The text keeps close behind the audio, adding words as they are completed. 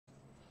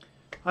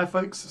Hi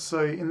folks,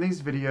 so in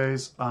these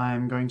videos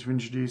I'm going to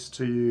introduce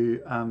to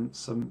you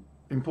some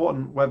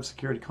important web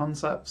security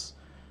concepts,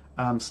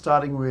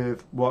 starting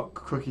with what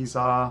cookies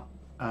are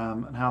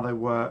and how they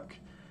work.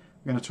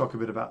 I'm going to talk a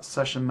bit about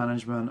session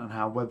management and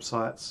how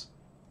websites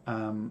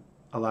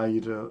allow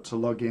you to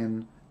log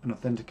in and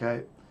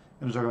authenticate.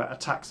 I'm going to talk about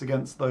attacks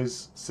against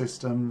those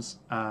systems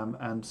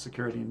and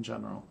security in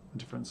general,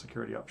 different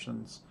security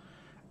options,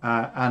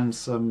 and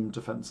some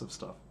defensive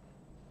stuff.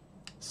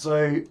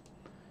 So,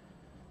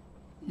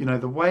 you know,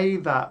 the way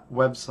that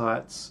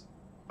websites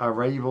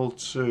are able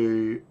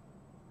to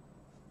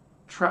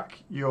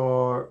track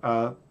your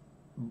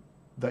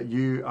that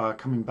you are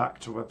coming back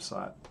to a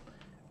website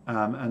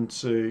and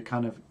to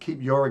kind of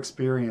keep your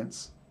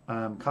experience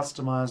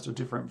customized or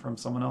different from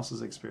someone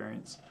else's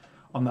experience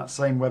on that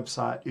same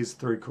website is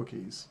through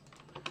cookies.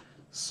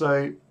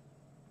 So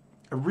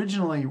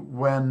originally,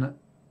 when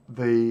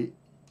the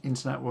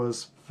internet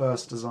was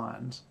first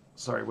designed,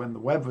 when the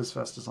web was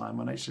first designed,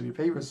 when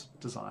HTTP was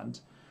designed,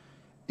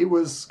 it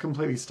was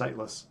completely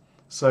stateless.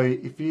 So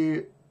if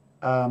you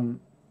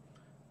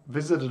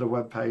visited a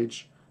web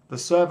page, the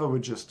server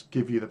would just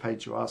give you the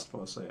page you asked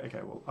for. So,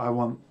 okay, well, I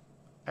want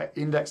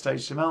indexed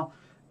HTML.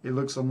 It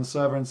looks on the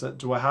server and said,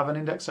 do I have an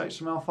indexed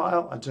HTML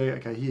file? I do.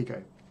 Okay, here you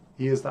go.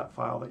 Here's that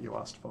file that you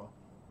asked for.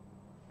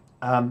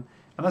 And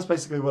that's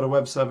basically what a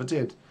web server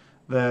did.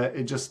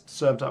 It just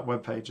served up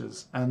web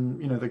pages.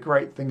 And, you know, the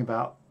great thing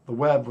about the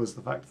web was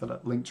the fact that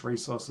it linked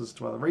resources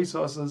to other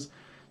resources.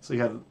 So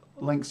you had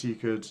links you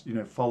could,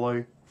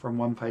 follow from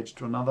one page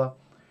to another.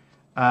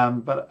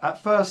 But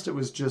at first it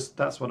was just,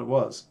 that's what it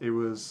was. It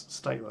was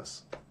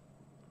stateless.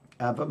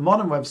 But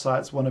modern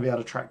websites want to be able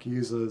to track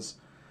users,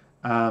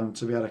 to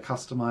be able to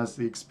customize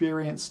the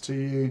experience to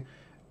you,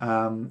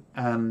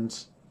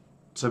 and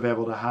to be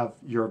able to have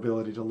your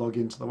ability to log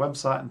into the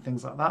website and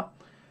things like that.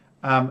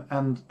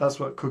 And that's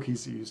what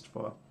cookies are used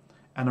for.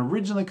 And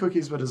originally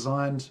cookies were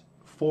designed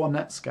for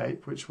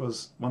Netscape, which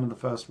was one of the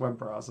first web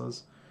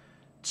browsers,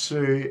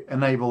 to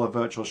enable a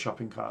virtual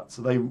shopping cart.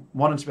 So they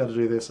wanted to be able to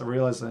do this. I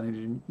realized they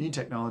needed new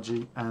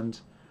technology, and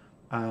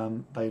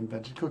they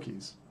invented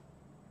cookies.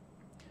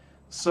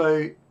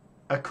 So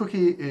a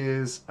cookie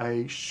is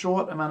a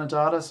short amount of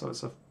data, so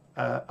it's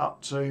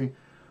up to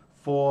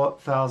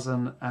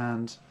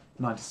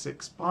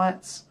 4,096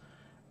 bytes,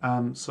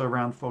 so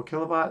around 4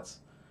 kilobytes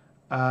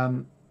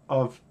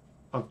of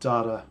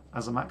data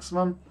as a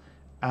maximum.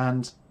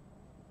 And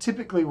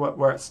typically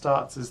where it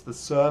starts is the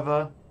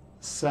server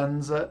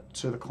sends it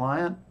to the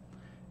client,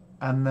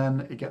 and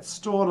then it gets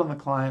stored on the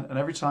client, and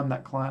every time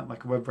that client,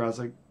 like a web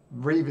browser,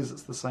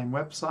 revisits the same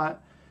website,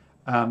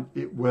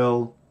 it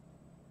will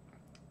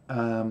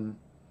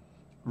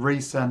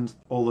resend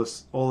all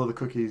of the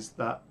cookies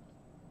that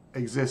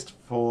exist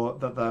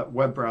that the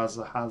web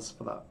browser has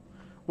for that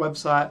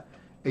website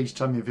each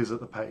time you visit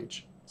the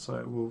page. So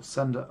it will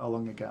send it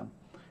along again.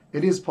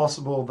 It is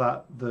possible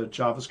that the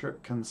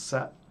JavaScript can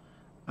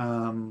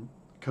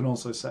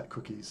also set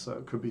cookies, so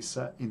it could be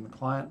set in the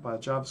client by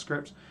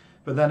JavaScript,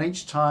 but then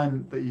each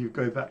time that you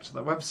go back to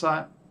the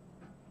website,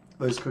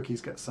 those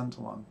cookies get sent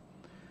along.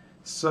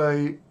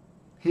 So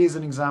here's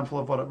an example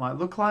of what it might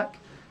look like.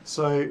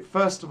 So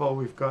first of all,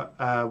 we've got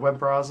a web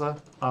browser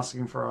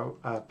asking for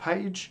a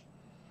page,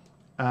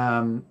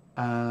 and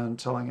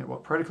telling it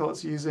what protocol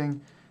it's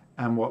using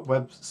and what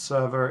web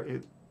server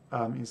it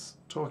is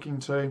talking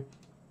to.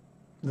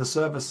 The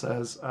server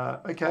says,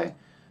 okay,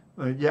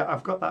 yeah,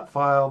 I've got that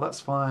file, that's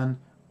fine.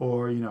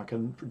 Or, I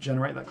can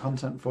generate that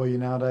content for you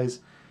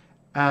nowadays.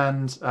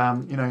 And,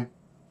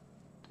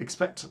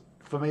 expect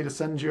for me to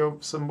send you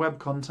some web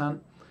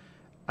content.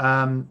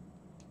 And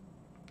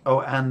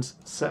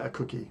set a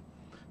cookie.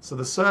 So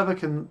the server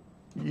can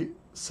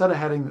set a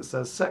heading that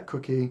says set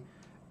cookie,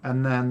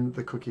 and then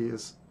the cookie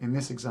is, in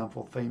this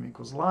example, theme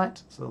equals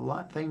light. So the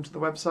light theme to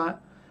the website.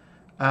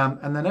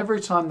 And then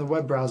every time the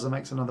web browser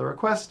makes another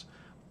request,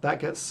 that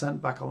gets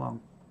sent back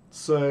along.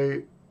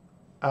 So,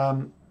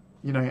 and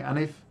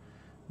if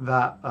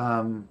that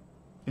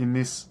in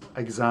this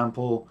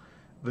example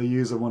the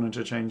user wanted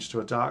to change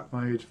to a dark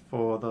mode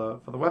for the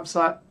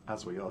website,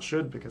 as we all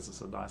should because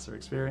it's a nicer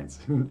experience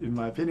in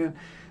my opinion,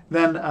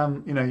 then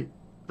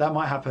that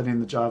might happen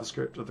in the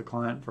JavaScript of the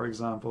client. For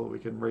example, we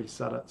can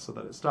reset it so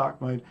that it's dark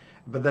mode,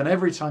 but then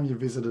every time you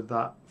visited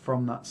that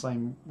from that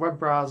same web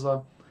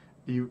browser,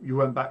 you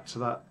went back to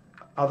that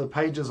other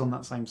pages on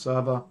that same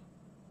server,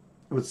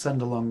 it would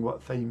send along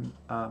what theme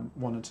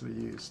wanted to be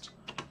used.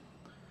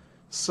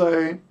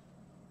 So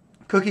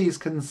cookies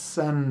can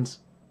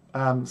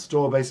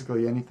store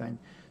basically anything.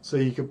 So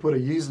you could put a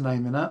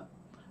username in it,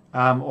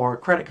 or a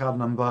credit card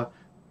number,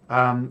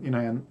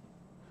 and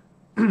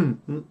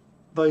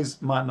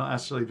those might not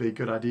actually be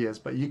good ideas,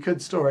 but you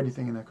could store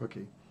anything in a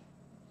cookie.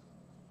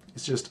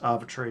 It's just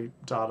arbitrary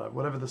data,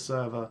 whatever the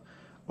server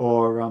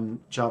or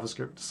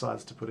JavaScript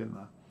decides to put in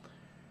there.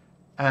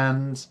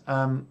 And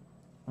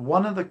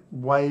one of the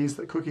ways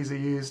that cookies are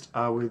used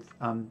are with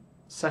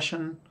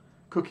session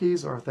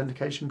cookies or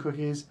authentication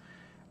cookies.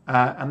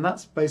 And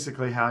that's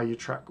basically how you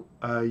track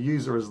a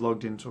user is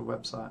logged into a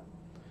website.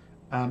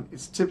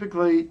 It's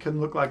typically can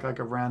look like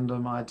a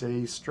random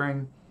ID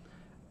string,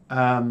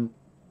 and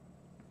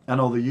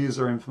all the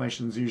user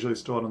information is usually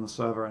stored on the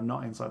server and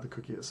not inside the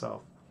cookie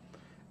itself.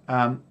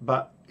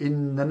 But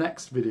in the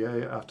next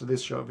video, after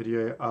this short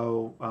video,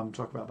 I'll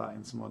talk about that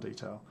in some more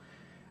detail.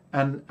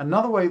 And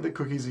another way that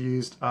cookies are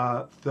used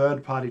are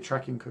third-party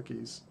tracking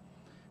cookies.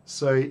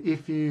 So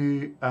if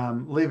you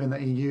live in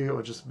the EU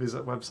or just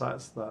visit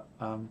websites that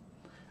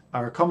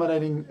are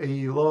accommodating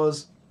EU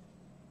laws,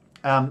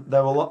 they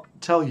will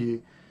tell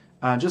you,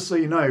 just so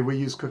you know, we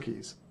use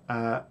cookies.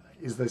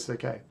 Is this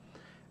okay?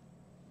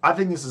 I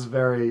think this is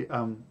very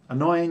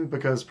annoying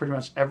because pretty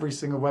much every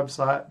single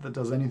website that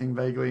does anything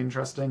vaguely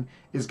interesting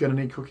is going to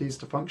need cookies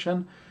to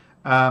function.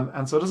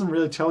 And so it doesn't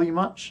really tell you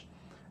much.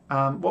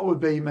 What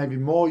would be maybe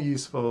more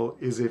useful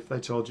is if they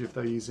told you if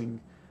they're using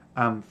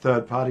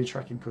third-party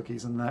tracking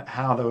cookies and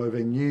how they were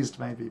being used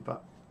maybe.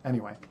 But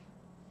anyway.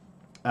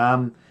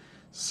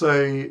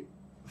 So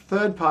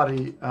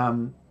third-party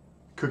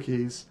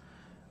cookies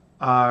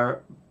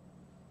are,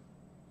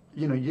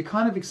 you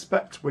kind of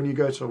expect when you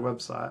go to a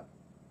website,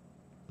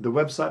 the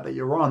website that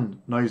you're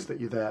on knows that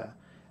you're there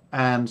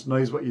and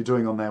knows what you're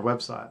doing on their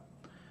website.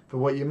 But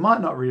what you might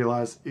not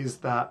realize is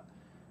that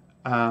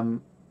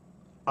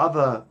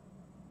other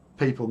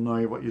people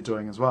know what you're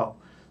doing as well.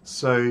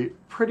 So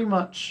pretty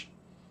much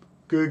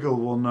Google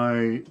will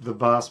know the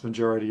vast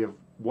majority of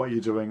what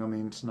you're doing on the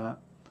internet,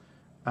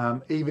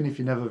 even if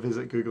you never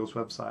visit Google's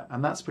website.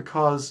 And that's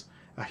because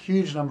a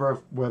huge number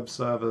of web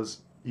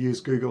servers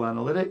use Google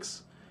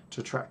Analytics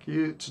to track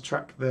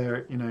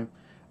their,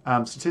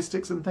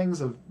 statistics and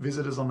things of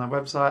visitors on their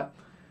website,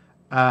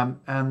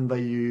 and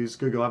they use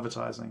Google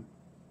advertising.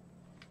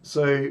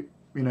 So,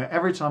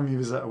 every time you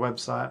visit a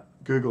website,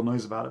 Google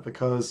knows about it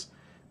because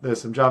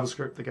there's some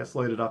JavaScript that gets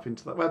loaded up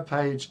into that web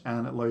page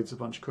and it loads a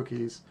bunch of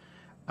cookies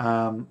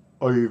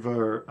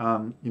over,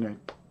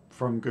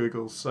 from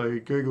Google. So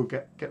Google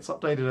gets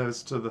updated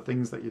as to the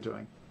things that you're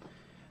doing.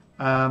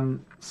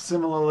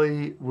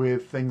 Similarly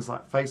with things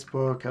like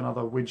Facebook and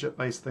other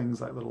widget-based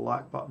things like little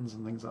like buttons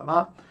and things like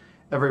that,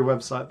 every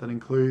website that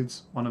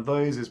includes one of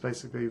those is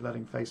basically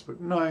letting Facebook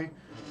know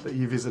that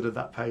you visited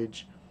that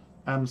page.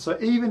 So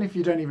even if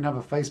you don't even have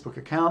a Facebook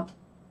account,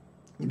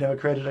 you never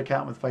created an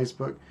account with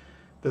Facebook,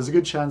 there's a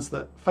good chance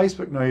that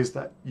Facebook knows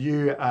that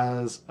you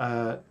as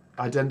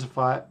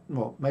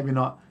maybe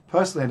not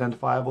personally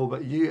identifiable,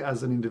 but you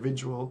as an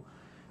individual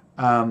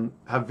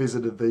have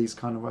visited these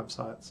kind of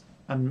websites.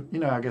 And,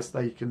 I guess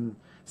they can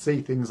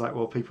see things like,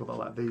 well, people that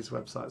like these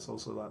websites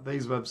also like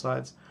these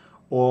websites,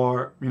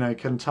 or,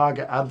 can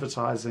target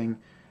advertising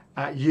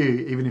at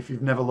you even if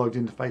you've never logged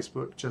into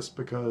Facebook, just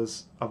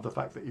because of the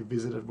fact that you've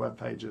visited web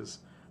pages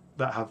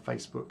that have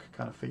Facebook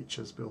kind of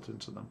features built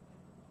into them.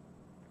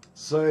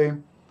 So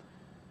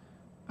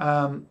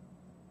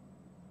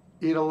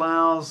it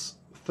allows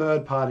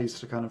third parties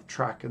to kind of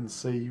track and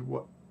see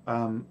what,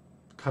 kind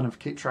of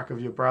keep track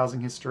of your browsing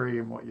history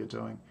and what you're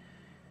doing.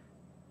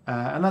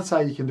 And that's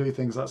how you can do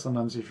things like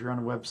sometimes if you're on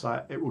a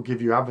website, it will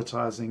give you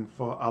advertising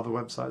for other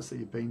websites that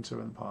you've been to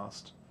in the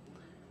past,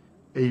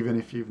 even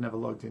if you've never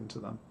logged into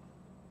them.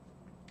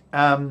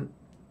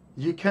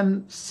 You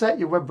can set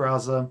your web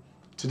browser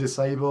to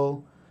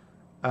disable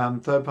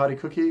third-party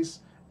cookies,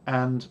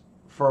 and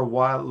for a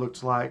while it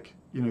looked like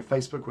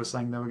Facebook was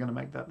saying they were going to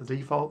make that the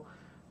default,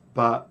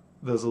 but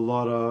there's a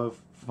lot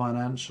of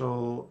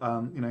financial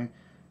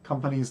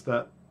companies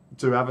that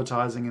do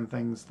advertising and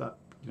things that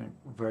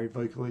very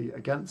vocally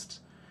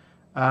against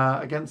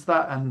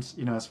that, and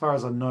as far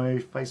as I know,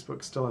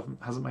 Facebook still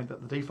hasn't made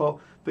that the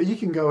default, but you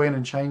can go in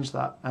and change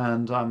that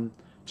and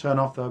turn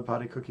off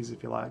third-party cookies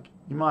if you like.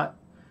 You might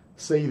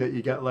see that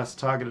you get less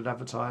targeted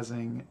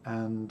advertising,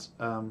 and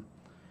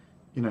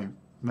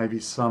maybe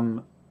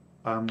some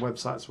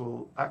websites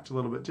will act a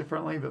little bit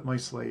differently, but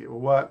mostly it will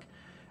work,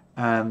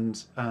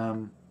 and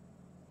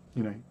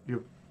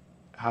you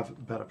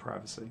have better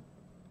privacy.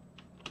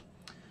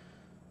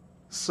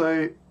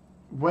 So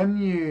when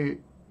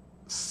you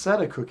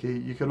set a cookie,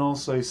 you can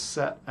also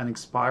set an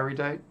expiry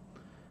date.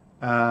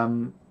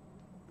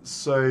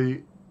 So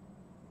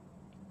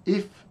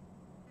if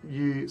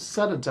you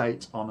set a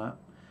date on it,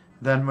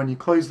 then when you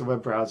close the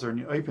web browser and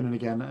you open it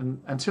again,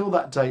 and until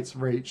that date's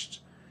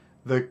reached,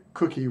 the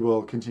cookie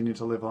will continue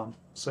to live on.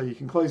 So you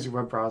can close your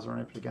web browser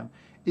and open it again.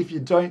 If you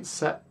don't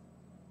set,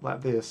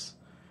 like this,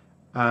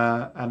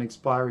 an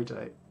expiry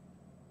date,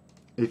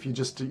 if you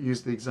just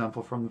use the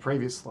example from the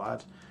previous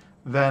slide,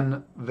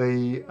 then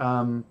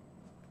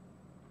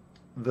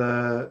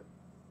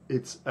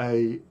it's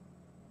a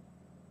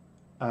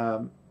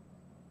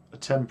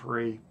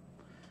temporary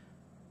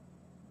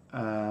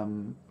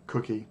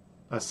cookie,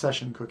 a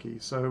session cookie.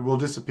 So it will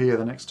disappear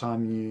the next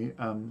time you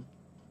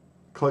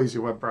close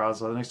your web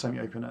browser. The next time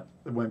you open it,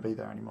 it won't be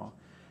there anymore.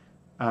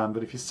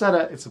 But if you set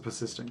it, it's a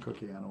persistent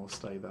cookie and it will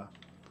stay there.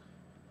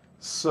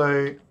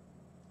 So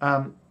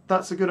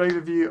that's a good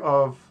overview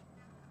of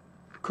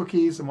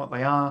cookies and what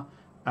they are.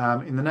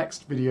 In the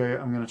next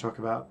video, I'm going to talk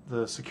about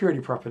the security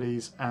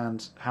properties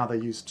and how they're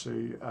used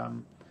to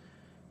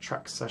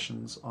track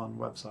sessions on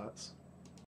websites.